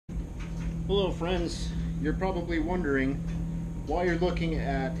Hello friends, you're probably wondering why you're looking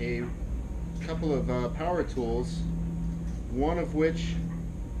at a couple of power tools, one of which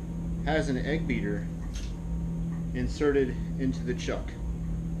has an egg beater inserted into the chuck.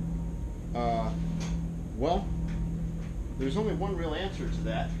 Well, there's only one real answer to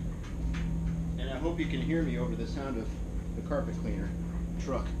that, and I hope you can hear me over the sound of the carpet cleaner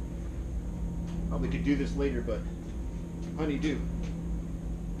truck. Probably could do this later, but honeydew.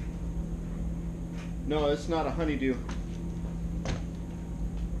 No, it's not a honeydew.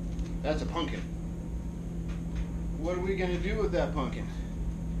 That's a pumpkin. What are we going to do with that pumpkin?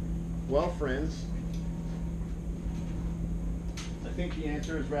 Well, friends, I think the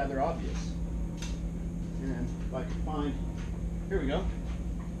answer is rather obvious. And if I can find, here we go.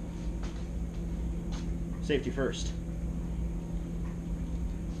 Safety first.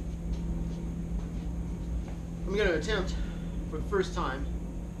 I'm going to attempt for the first time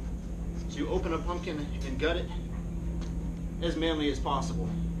to open a pumpkin and gut it as manly as possible.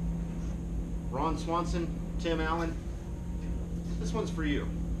 Ron Swanson, Tim Allen, this one's for you.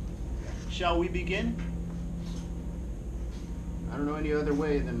 Shall we begin? I don't know any other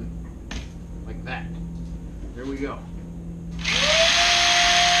way than like that. Here we go.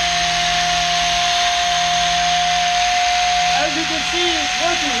 As you can see, it's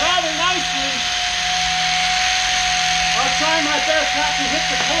working rather nicely. I'll try my best not to hit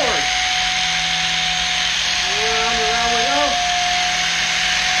the cord. Around we go.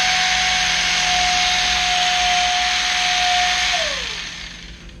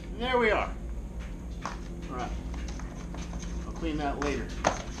 And there we are. All right. I'll clean that later.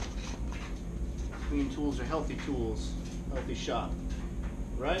 Clean tools are healthy tools. Healthy shop.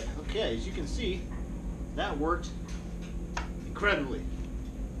 Right? Okay, as you can see, that worked incredibly.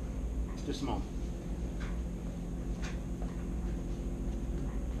 Just a moment.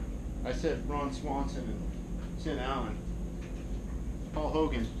 I said Ron Swanson and Tim Allen. Paul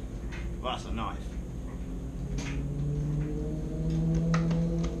Hogan, that's a knife.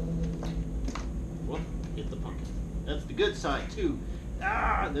 Well, hit the pumpkin. That's the good side too.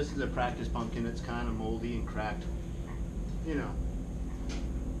 This is a practice pumpkin. It's kind of moldy and cracked. You know,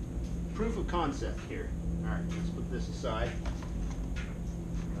 proof of concept here. All right, let's put this aside.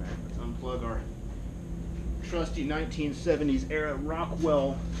 All right, let's unplug our trusty 1970s era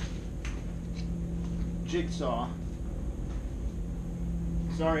Rockwell jigsaw.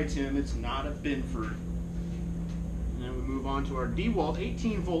 Sorry, Tim, it's not a Binford. And then we move on to our DeWalt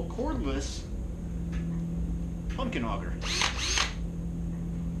 18-volt cordless pumpkin auger.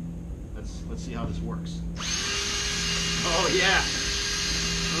 Let's see how this works. Oh yeah!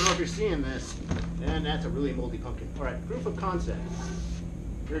 I don't know if you're seeing this. And that's a really moldy pumpkin. All right, proof of concept.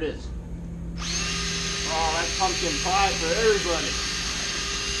 Here it is. Oh, that's pumpkin pie for everybody.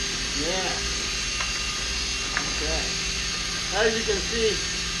 Yeah. Okay. As you can see,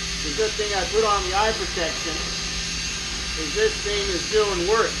 the good thing I put on the eye protection is this thing is doing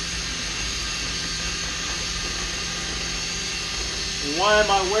work. And why am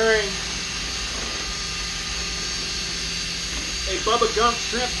I wearing a Bubba Gump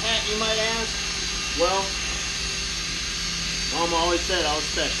shrimp hat, you might ask? Well, Mom always said I was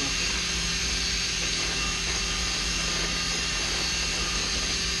special.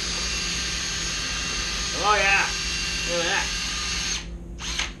 Oh yeah, look at that.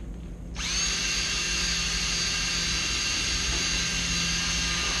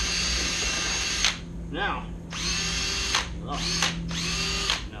 Now, no,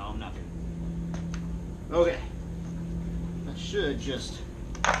 I'm not gonna. Okay, that should just.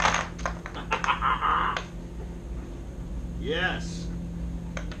 Yes,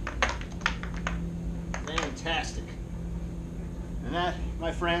 fantastic. And that,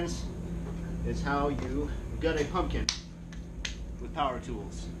 my friends, is how you gut a pumpkin with power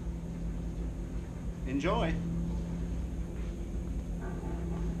tools. Enjoy.